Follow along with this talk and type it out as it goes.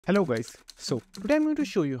Hello guys, so today I'm going to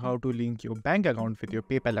show you how to link your bank account with your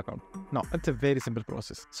PayPal account. Now it's a very simple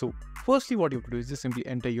process. So firstly what you have to do is just simply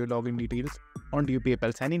enter your login details onto your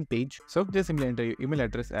PayPal sign-in page. So just simply enter your email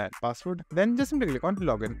address and password, then just simply click on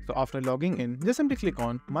login. So after logging in, just simply click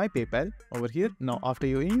on my PayPal over here. Now after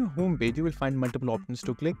you're in your home page, you will find multiple options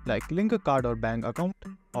to click, like link a card or bank account,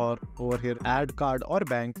 or over here add card or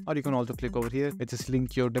bank, or you can also click over here which is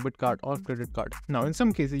link your debit card or credit card. Now in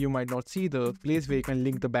some cases you might not see the place where you can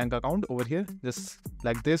link the bank account over here, just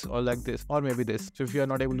like this or like this or maybe this. So if you are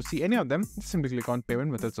not able to see any of them, just simply click on payment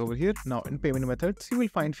methods over here. Now in payment methods you will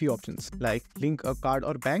find few options like link a card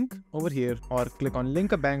or bank over here, or click on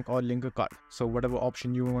link a bank or link a card. So whatever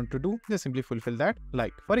option you want to do, just simply fulfill that.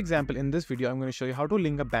 Like for example, in this video I'm going to show you how to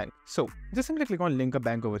link a bank. So just simply click on link a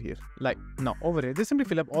bank over here. Like now over here, just simply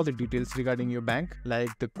fill up all the details regarding your bank,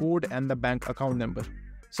 like the code and the bank account number.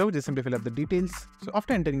 So just simply fill up the details. So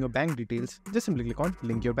after entering your bank details, just simply click on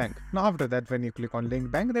link your bank. Now after that, when you click on link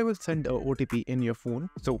bank, they will send a OTP in your phone.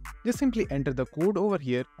 So just simply enter the code over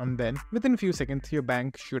here, and then within a few seconds your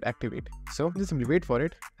bank should activate. So just simply wait for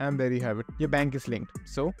it, and there you have it. Your bank is linked.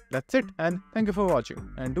 So that's it, and thank you for watching,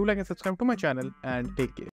 and do like and subscribe to my channel, and take care.